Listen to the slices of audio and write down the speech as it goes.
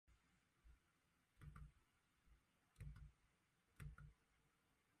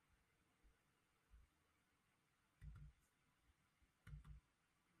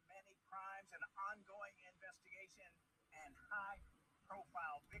and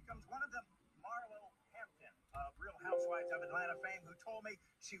high-profile victims. One of them, Marlo Hampton of Real Housewives of Atlanta fame, who told me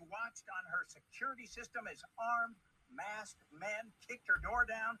she watched on her security system as armed, masked men kicked her door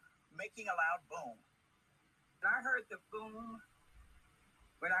down, making a loud boom. I heard the boom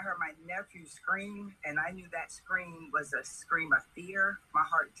when I heard my nephew scream, and I knew that scream was a scream of fear. My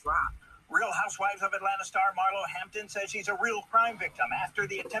heart dropped. Real Housewives of Atlanta star Marlo Hampton says she's a real crime victim after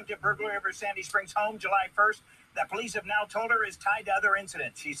the attempted burglary of her Sandy Springs home July 1st that police have now told her is tied to other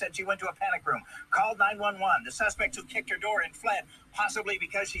incidents. She said she went to a panic room, called 911. The suspects who kicked her door and fled, possibly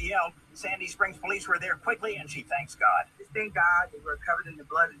because she yelled. Sandy Springs police were there quickly, and she thanks God. Thank God that we're covered in the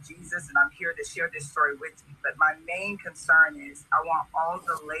blood of Jesus, and I'm here to share this story with you. But my main concern is I want all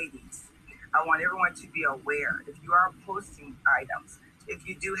the ladies, I want everyone to be aware. If you are posting items, if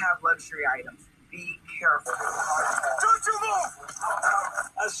you do have luxury items, be careful.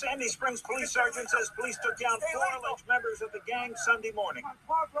 A Sandy Springs police sergeant says police took down 4 alleged members of the gang Sunday morning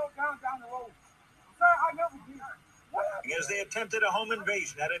as they attempted a home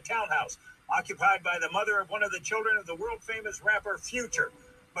invasion at a townhouse occupied by the mother of one of the children of the world-famous rapper Future.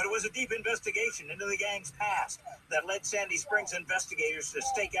 But it was a deep investigation into the gang's past that led Sandy Springs investigators to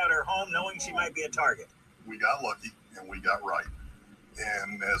stake out her home, knowing she might be a target. We got lucky, and we got right.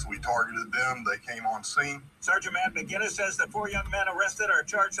 And as we targeted them, they came on scene. Sergeant Matt McGinnis says the 4 young men arrested are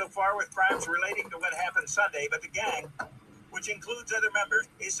charged so far with crimes relating to what happened Sunday, but the gang, which includes other members,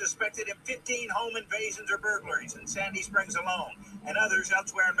 is suspected in 15 home invasions or burglaries in Sandy Springs alone, and others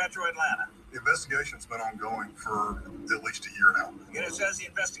elsewhere in metro Atlanta. The investigation's been ongoing for at least a year now. McGinnis says the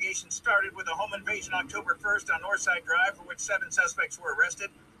investigation started with a home invasion October 1st on Northside Drive, for which 7 suspects were arrested,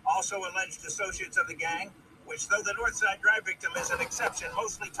 also alleged associates of the gang, which, though the Northside Drive victim is an exception,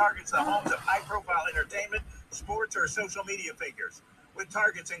 mostly targets the homes of high-profile entertainment, sports, or social media figures, with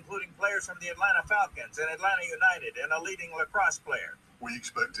targets including players from the Atlanta Falcons and Atlanta United and a leading lacrosse player. We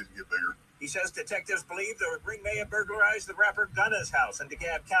expect it to get bigger. He says detectives believe the ring may have burglarized the rapper Gunna's house in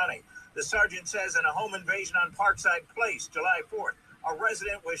DeKalb County. The sergeant says in a home invasion on Parkside Place, July 4th, a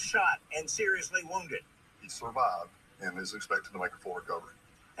resident was shot and seriously wounded. He survived and is expected to make a full recovery.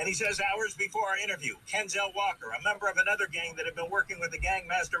 And he says hours before our interview, Kenzel Walker, a member of another gang that had been working with the gang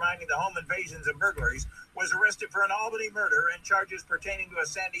masterminding the home invasions and burglaries, was arrested for an Albany murder and charges pertaining to a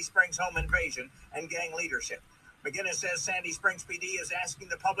Sandy Springs home invasion and gang leadership. McGinnis says Sandy Springs PD is asking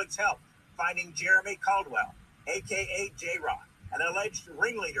the public's help, finding Jeremy Caldwell, a.k.a. J-Rock, an alleged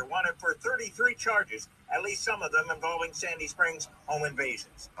ringleader wanted for 33 charges, at least some of them involving Sandy Springs home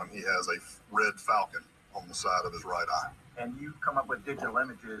invasions. He has a red falcon on the side of his right eye. And you come up with digital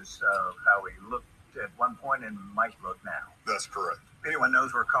images of how he looked at one point and might look now. That's correct. If anyone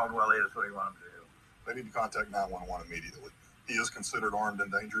knows where Caldwell is, what do you want him to do? They need to contact 911 immediately. He is considered armed and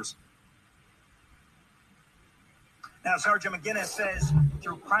dangerous. Now, Sergeant McGinnis says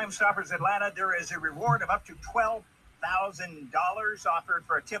through Crime Stoppers Atlanta, there is a reward of up to $12,000 offered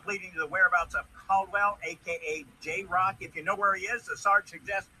for a tip leading to the whereabouts of Caldwell, a.k.a. J-Rock. If you know where he is, the Sarge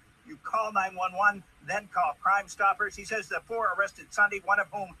suggests you call 911, then call Crime Stoppers. He says the 4 arrested Sunday, one of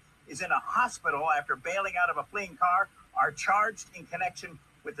whom is in a hospital after bailing out of a fleeing car, are charged in connection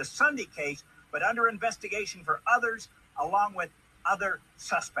with the Sunday case, but under investigation for others, along with other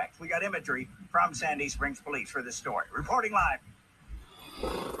suspects. We got imagery from Sandy Springs Police for this story. Reporting live.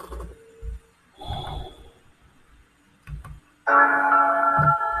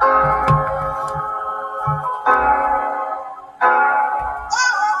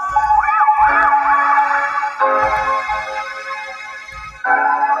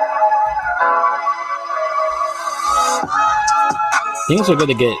 Things are going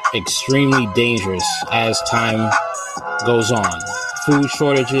to get extremely dangerous as time goes on. Food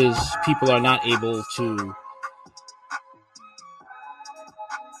shortages, people are not able to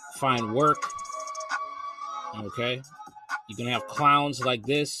find work. Okay? You're going to have clowns like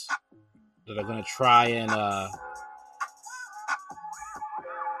this that are going to try and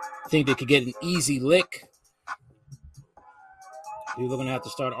think they could get an easy lick. People are going to have to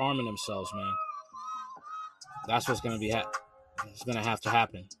start arming themselves, man. That's what's going to be it's going to have to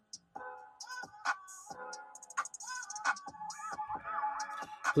happen.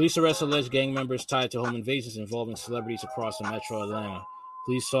 Police arrest alleged gang members tied to home invasions involving celebrities across the metro Atlanta.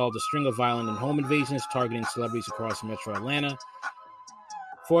 Police solved a string of violent and home invasions targeting celebrities across metro Atlanta.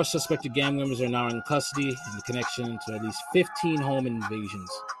 4 suspected gang members are now in custody in connection to at least 15 home invasions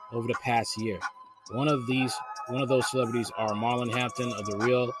over the past year. One of those celebrities are Marlo Hampton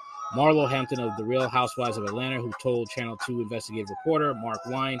of the Real Housewives of Atlanta, who told Channel 2 investigative reporter Mark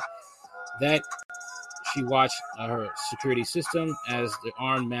Wine that she watched her security system as the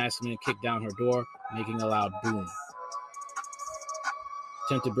armed masked men kicked down her door, making a loud boom.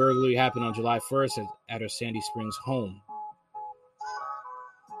 Attempted burglary happened on July 1st at her Sandy Springs home.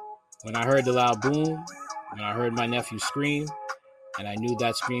 When I heard the loud boom, when I heard my nephew scream, and I knew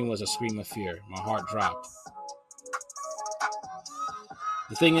that scream was a scream of fear, my heart dropped.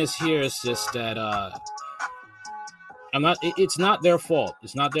 The thing is here is just that it's not their fault.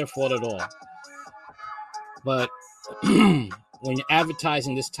 It's not their fault at all. But when you're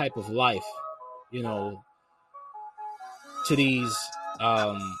advertising this type of life, you know, to these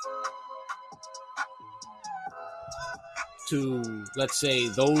to, let's say,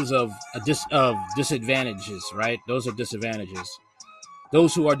 those of disadvantages, right? Those are disadvantages.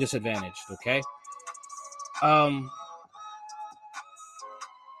 Those who are disadvantaged, okay?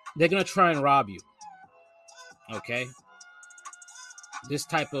 They're going to try and rob you, okay? This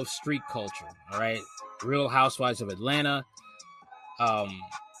type of street culture, all right? Real Housewives of Atlanta,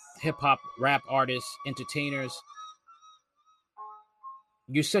 hip-hop, rap artists, entertainers.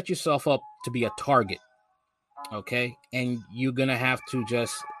 You set yourself up to be a target, okay? And you're going to have to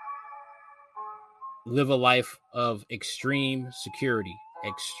just live a life of extreme security.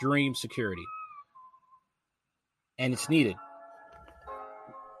 And it's needed.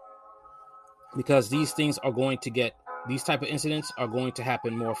 Because these type of incidents are going to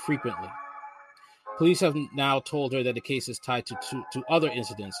happen more frequently. Police have now told her that the case is tied to other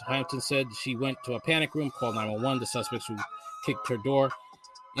incidents. Hampton said she went to a panic room, called 911. The suspects who kicked her door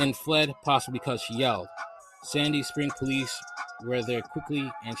and fled, possibly because she yelled. Sandy Spring police were there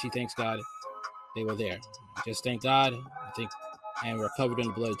quickly, and she thanks God they were there. Just thank God, and we're covered in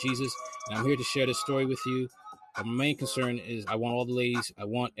the blood of Jesus. And I'm here to share this story with you. But my main concern is I want all the ladies, I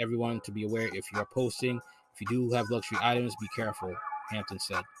want everyone to be aware if you are posting, if you do have luxury items, be careful, Hampton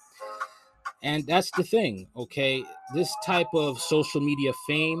said. And that's the thing, okay? This type of social media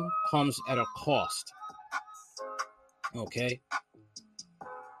fame comes at a cost, okay?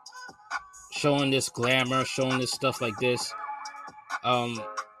 Showing this glamour, showing this stuff like this,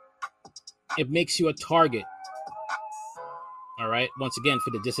 it makes you a target, all right? Once again,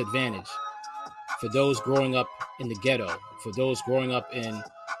 for the disadvantaged, for those growing up in the ghetto, for those growing up in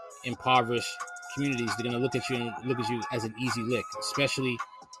impoverished communities, they're going to look at you as an easy lick, especially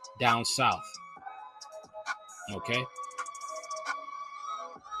down south. Okay?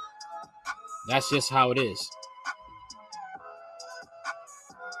 That's just how it is.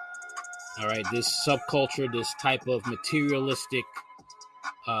 All right, this subculture, this type of materialistic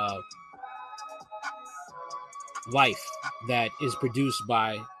life that is produced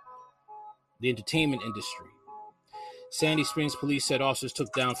by the entertainment industry. Sandy Springs police said officers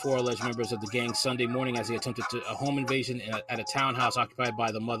took down 4 alleged members of the gang Sunday morning as they attempted a home invasion at a townhouse occupied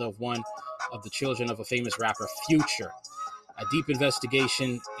by the mother of one of the children of a famous rapper, Future. A deep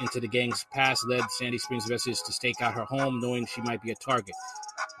investigation into the gang's past led Sandy Springs investigators to stake out her home, knowing she might be a target.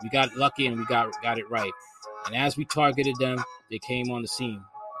 We got lucky and we got it right. And as we targeted them, they came on the scene.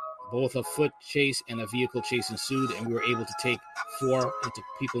 Both a foot chase and a vehicle chase ensued, and we were able to take 4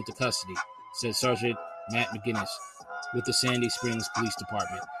 people into custody, said Sergeant Matt McGinnis with the Sandy Springs Police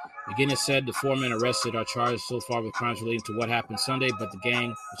Department. McGinnis said the 4 men arrested are charged so far with crimes relating to what happened Sunday, but the gang,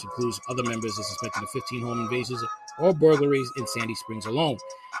 which includes other members, is suspected of 15 home invasions or burglaries in Sandy Springs alone,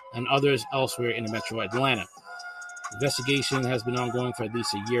 and others elsewhere in the metro Atlanta. The investigation has been ongoing for at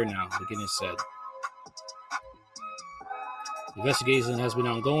least a year now, McGinnis said. The investigation has been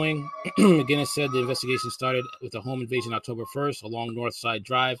ongoing. McGinnis said the investigation started with a home invasion October 1st along Northside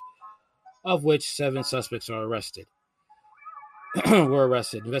Drive, of which 7 suspects were arrested.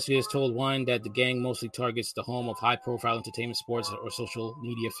 Investigators told Wine that the gang mostly targets the home of high-profile entertainment, sports, or social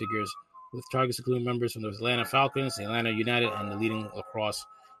media figures, with targets including members from the Atlanta Falcons, the Atlanta United, and the leading lacrosse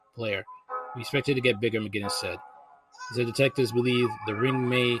player. We expected to get bigger, McGinnis said. He said detectives believe the ring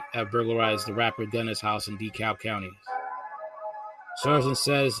may have burglarized the rapper Gunna's house in DeKalb County. Sergeant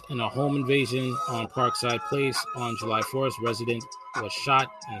says in a home invasion on Parkside Place on July 4th, resident was shot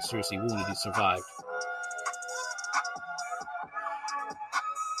and seriously wounded. He survived.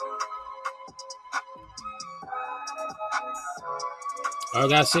 All I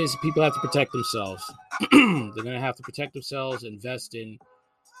gotta say is people have to protect themselves. They're gonna have to protect themselves, invest in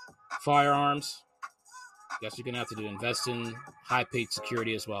firearms. That's what you're gonna have to do. Invest in high-paid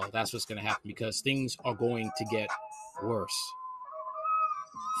security as well. That's what's gonna happen because things are going to get worse.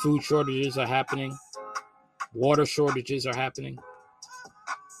 Food shortages are happening. Water shortages are happening.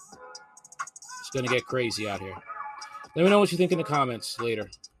 It's gonna get crazy out here. Let me know what you think in the comments later.